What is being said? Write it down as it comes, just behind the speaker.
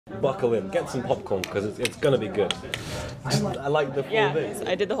buckle in, get some popcorn, because it's going to be good. I like the full thing.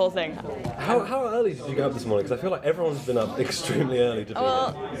 I did the whole thing. How early did you go up this morning? Because I feel like everyone's been up extremely early to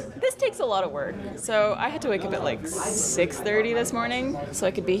do This takes a lot of work. So I had to wake up at like 6:30 this morning, so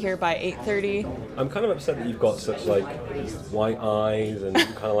I could be here by 8:30. I'm kind of upset that you've got such like white eyes and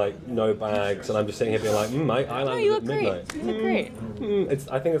kind of like no bags, and I'm just sitting here being like, my eyeliner at midnight. Great. You look great.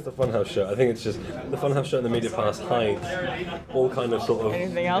 I think it's the Funhouse shirt. I think it's just the Funhouse shirt and the media pass hides all kind of sort of...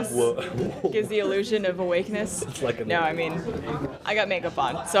 Anything else? Gives the illusion of awakeness. It's like no, I mean, I got makeup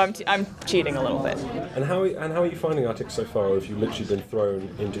on, so I'm cheating a little bit. And how are you finding Arctic so far, or have you literally been thrown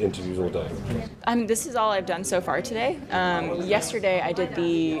into interviews all day? This is all I've done so far today. Yesterday I did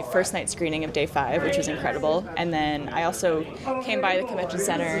the first night screening of Day 5, which was incredible, and then I also came by the convention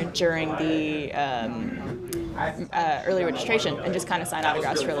center during the early registration and just kind of signed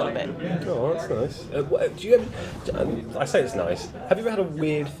autographs for a little bit. Oh, that's nice. Do you ever, I say it's nice. Have you ever had a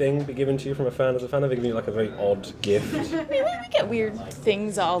weird thing be given to you from a fan? As a fan, have they given you like a very odd gift? I mean, we get weird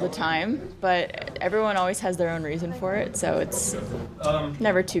things all the time, but everyone always has their own reason for it, so it's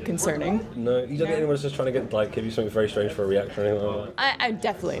never too concerning. No, you don't get anyone just trying to give you something very strange for a reaction or anything like that? I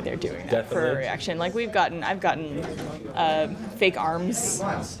definitely they're doing that for a reaction. Like I've gotten fake arms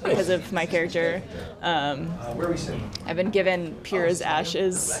because of my character. I've been given Pyrrha's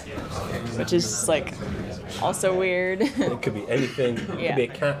ashes, which is just like also weird. It could be anything. It could be a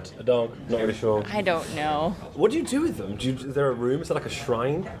cat, a dog, not really sure. I don't know. What do you do with them? Is there a room? Is there like a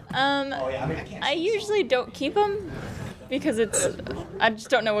shrine? I usually don't keep them because I just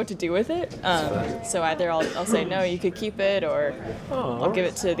don't know what to do with it. So either I'll say no, you could keep it, or I'll give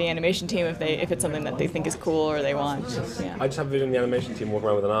it to the animation team if it's something that they think is cool or they want. Yeah. I just have a vision of the animation team walking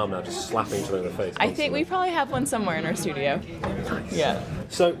around with an arm now, just slapping each other in the face. I think we probably have one somewhere in our studio. Nice. Yeah.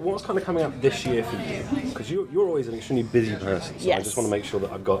 So what's kind of coming up this year for you? Because you're always an extremely busy person, so I just want to make sure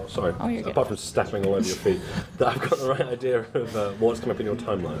that I've got, apart from stepping all over your feet, that I've got the right idea of what's coming up in your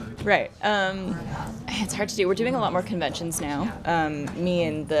timeline. Right. It's hard to do. We're doing a lot more conventions now. Me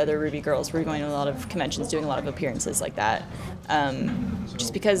and the other RWBY girls, we're going to a lot of conventions, doing a lot of appearances like that.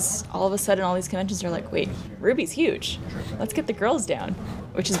 Just because all of a sudden all these conventions are like, wait, RWBY's huge. Let's get the girls down,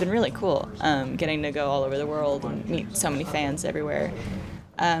 which has been really cool. Getting to go all over the world and meet so many fans everywhere.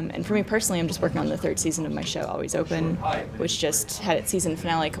 And for me personally, I'm just working on the 3rd season of my show, Always Open, which just had its season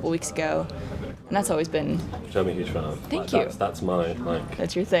finale a couple weeks ago. And that's always been... Which I'm a huge fan of. Thank you. That's my,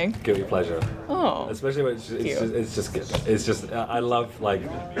 That's your thing? Guilty pleasure. Oh. Especially when it's just good. It's just, I love,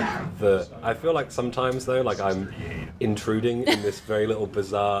 I feel like sometimes, though, like I'm intruding in this very little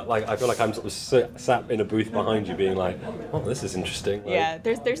bizarre, I feel like I'm sort of sat in a booth behind you being like, oh, this is interesting. Yeah,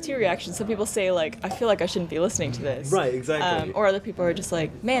 there's two reactions. Some people say, I feel like I shouldn't be listening to this. Right, exactly. Or other people are just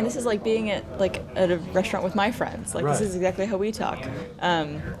like, man, this is like being at a restaurant with my friends. This is exactly how we talk.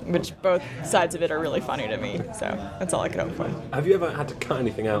 Which both sides of it are really funny to me, so that's all I could hope for. Have you ever had to cut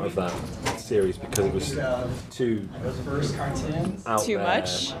anything out of that series because it was too out Too there,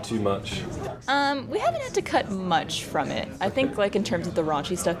 much? Too much? We haven't had to cut much from it. I think in terms of the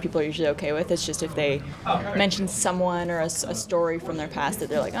raunchy stuff, people are usually okay with. It's just if they mention someone or a story from their past that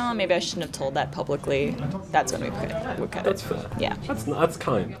they're like, oh, maybe I shouldn't have told that publicly. That's when we would cut That's it. fair. Yeah. That's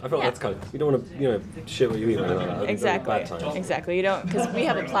kind. I feel like that's kind. You don't want to, shit what you eat or anything like that. Exactly. You don't, because we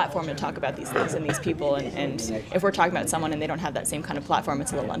have a platform to talk about these things and these people, and if we're talking about someone and they don't have that same kind of platform,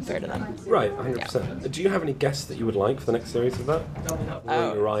 it's a little unfair to them. Right, 100%. Yeah. Do you have any guests that you would like for the next series of that?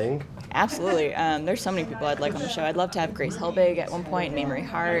 You're eyeing? Absolutely. There's so many people I'd like on the show. I'd love to have Grace Helbig at one point, Mamrie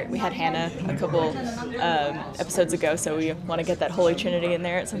Hart. We had Hannah a couple episodes ago, so we want to get that Holy Trinity in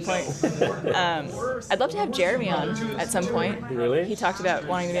there at some point. I'd love to have Jeremy on at some point. Really? He talked about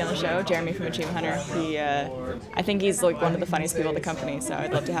wanting to be on the show. Jeremy from Achievement Hunter. I think he's one of the funniest people at the company, so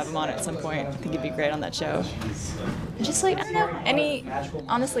I'd love to have him on at some point. I think he'd be great on that show. Just I don't know,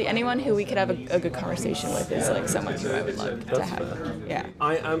 honestly, anyone who we could have a good conversation with is someone who I would love to have. Yeah.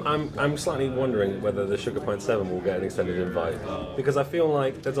 I'm slightly wondering whether the Sugar Pine 7 will get an extended invite, because I feel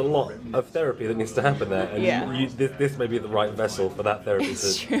like there's a lot of therapy that needs to happen there, and this may be the right vessel for that therapy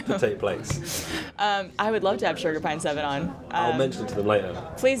to take place. I would love to have Sugar Pine 7 on. I'll mention it to them later.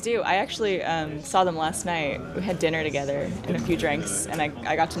 Please do. I actually saw them last night. We had dinner together and a few drinks, and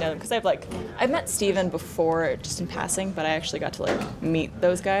I got to know them because I've met Steven before just in passing, but I actually got to meet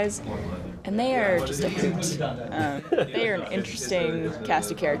those guys. And they are just a hoot. They are an interesting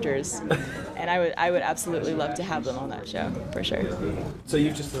cast of characters, and I would absolutely love to have them on that show, for sure. So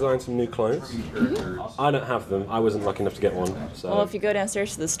you've just designed some new clothes? Mm-hmm. I don't have them. I wasn't lucky enough to get one. So. Well, if you go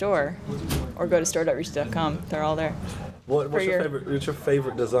downstairs to the store, or go to store.reach.com, they're all there. What's your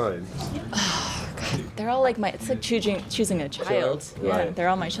favorite design? they're all like it's like choosing a child. Yeah, right. they're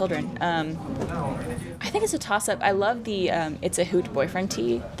all my children. I think it's a toss-up. I love the It's a Hoot boyfriend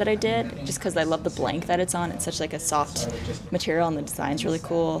tee that I did, just because I love the blank that it's on. It's such like a soft material, and the design's really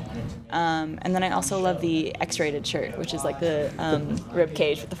cool. And then I also love the X-rated shirt, which is like the rib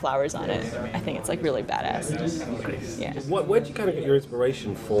cage with the flowers on it. I think it's like really badass. Yeah. Where do you kind of get your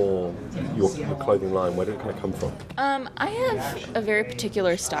inspiration for your clothing line? Where did it kind of come from? I have a very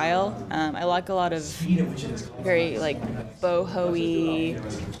particular style. I like a lot of very like boho-y,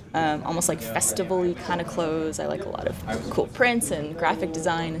 almost like festival-y kind of clothes. I like a lot of cool prints and graphic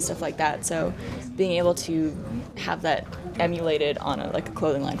design and stuff like that. So being able to have that emulated on a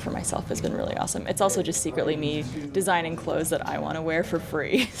clothing line for myself has been really awesome. It's also just secretly me designing clothes that I want to wear for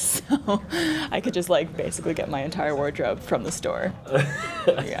free. So I could just like basically get my entire wardrobe from the store.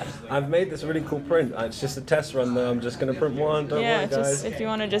 Yeah. I've made this really cool print. It's just a test run though. I'm just going to print one. Don't worry, guys. Just if you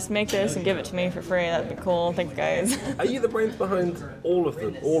want to just make this and give it to me for free, that'd be cool. Thanks, guys. Are you the brains behind all of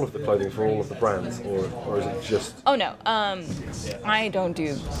the clothing for all of the brands, or is it just? Oh no, I don't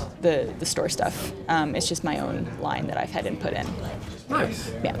do the store stuff. It's just my own line that I've had input in.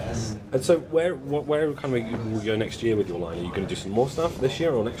 Nice. Yeah. And so where kind of will you go next year with your line? Are you going to do some more stuff this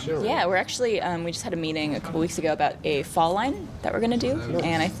year or next year? Or? Yeah, we're actually we just had a meeting a couple weeks ago about a fall line that we're going to do,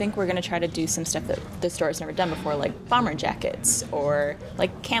 and I think we're going to try to do some stuff that the store's never done before, like bomber jackets or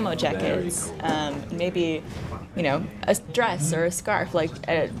like camo jackets, maybe a dress or a scarf, like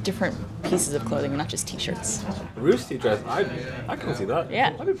different pieces of clothing, not just t-shirts. Rooster dress, I can see that.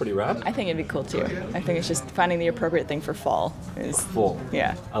 Yeah. That'd be pretty rad. I think it'd be cool too. I think it's just finding the appropriate thing for fall. Fall.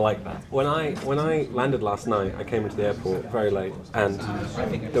 Yeah. I like that. When I landed last night, I came into the airport very late, and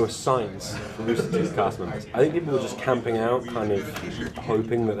there were signs for Rooster Teeth cast members. I think people were just camping out, kind of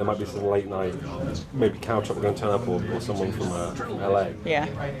hoping that there might be some late night, maybe cow truck going to turn up, or someone from LA. Yeah.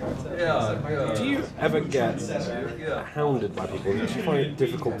 Do you ever get hounded by people? Do you find it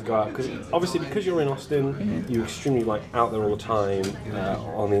difficult to go out? Because you're in Austin, you're extremely out there all the time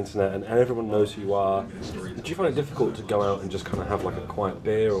on the internet, and everyone knows who you are. Do you find it difficult to go out and just kind of have a quiet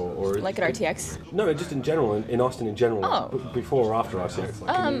beer or like at RTX? No, just in general, in Austin in general. Oh. Before or after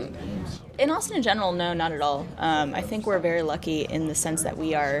RTX? In Austin in general, no, not at all. I think we're very lucky in the sense that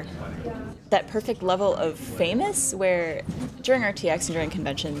we are that perfect level of famous where during RTX and during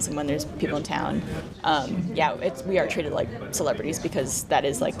conventions and when there's people in town, we are treated like celebrities because that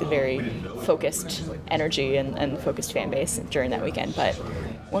is the very focused energy and focused fan base during that weekend. But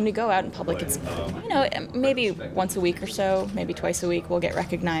when we go out in public, it's, maybe once a week or so, maybe twice a week, we'll get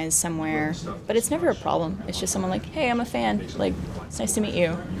recognized somewhere. But it's never a problem. It's just someone hey, I'm a fan. It's nice to meet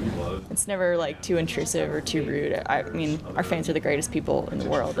you. It's never too intrusive or too rude. I mean, our fans are the greatest people in the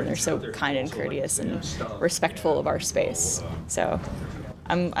world, and they're so kind and courteous and respectful of our space. So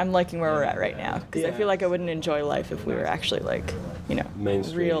I'm liking where we're at right now, because I feel like I wouldn't enjoy life if we were actually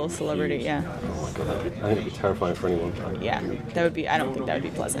mainstream, real celebrity. huge. Yeah. Oh my god, I think it'd be terrifying for anyone. Yeah, that would be. I don't think that would be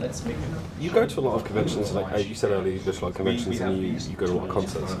pleasant. You go to a lot of conventions, as you said earlier, you go to a lot of conventions and you go to a lot of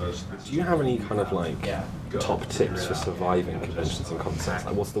concerts. Do you have any kind of top tips for surviving conventions and concerts?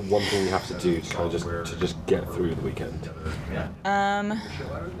 What's the one thing you have to do to kind of just get through the weekend?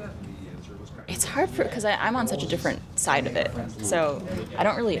 It's hard because I'm on such a different side of it. So I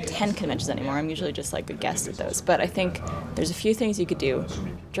don't really attend conventions anymore. I'm usually just a guest at those. But I think there's a few things you could do.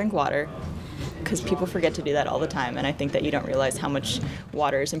 Drink water, because people forget to do that all the time. And I think that you don't realize how much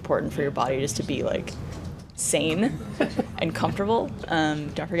water is important for your body just to be sane and comfortable.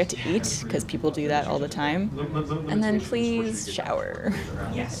 Don't forget to eat, because people do that all the time. And then please shower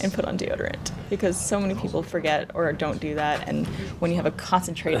and put on deodorant, because so many people forget or don't do that, and when you have a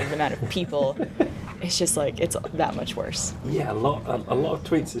concentrated amount of people, it's just it's that much worse. Yeah, a lot of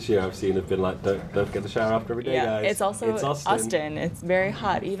tweets this year I've seen have been don't forget to shower after every day, guys. It's also Austin. It's very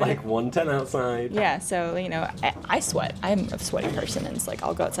hot, even 110 outside. Yeah, so I sweat. I'm a sweaty person, and it's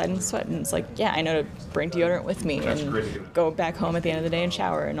I'll go outside and sweat, and it's I know to bring deodorant with me and go back home at the end of the day and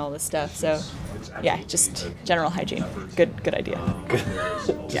shower and all this stuff. So yeah, just general hygiene. Good idea.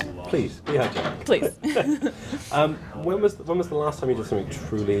 Yeah. Please be hygienic. Please. When was the last time you did something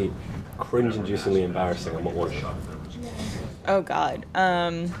truly cringe-inducingly embarrassing, and what was it? Oh God.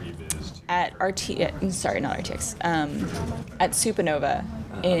 At not RTX. At Supernova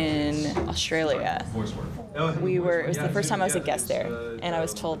in Australia. It was the first time I was a guest there, and I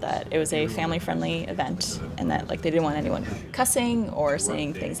was told that it was a family-friendly event, and that they didn't want anyone cussing or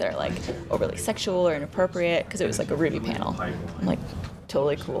saying things that are overly sexual or inappropriate, because it was a RWBY panel. I'm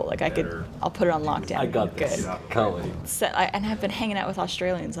totally cool. Like I'll put it on lockdown. I got this. Good. Can't wait. And I've been hanging out with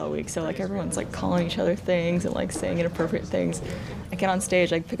Australians all week, so like everyone's like calling each other things and like saying inappropriate things. I get on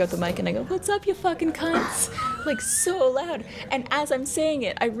stage, I pick up the mic and I go, "What's up, you fucking cunts?" Like so loud. And as I'm saying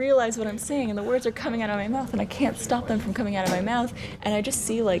it, I realize what I'm saying, and the words are coming out of my mouth, and I can't stop them from coming out of my mouth. And I just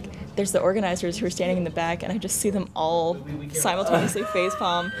see like there's the organizers who are standing in the back, and I just see them all simultaneously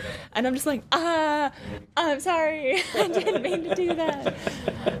facepalm, and I'm just like, I'm sorry, I didn't mean to do that.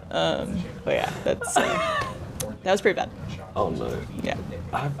 But yeah, that was pretty bad. Oh no. Yeah.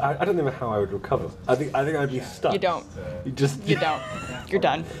 I don't know how I would recover. I think I'd be stuck. You don't. You don't. You're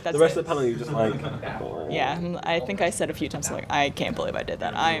done. That's the rest it. of the panel, you're just like. Oh. Yeah, I think I said a few times like, I can't believe I did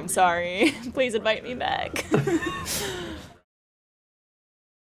that. I am sorry. Please invite me back.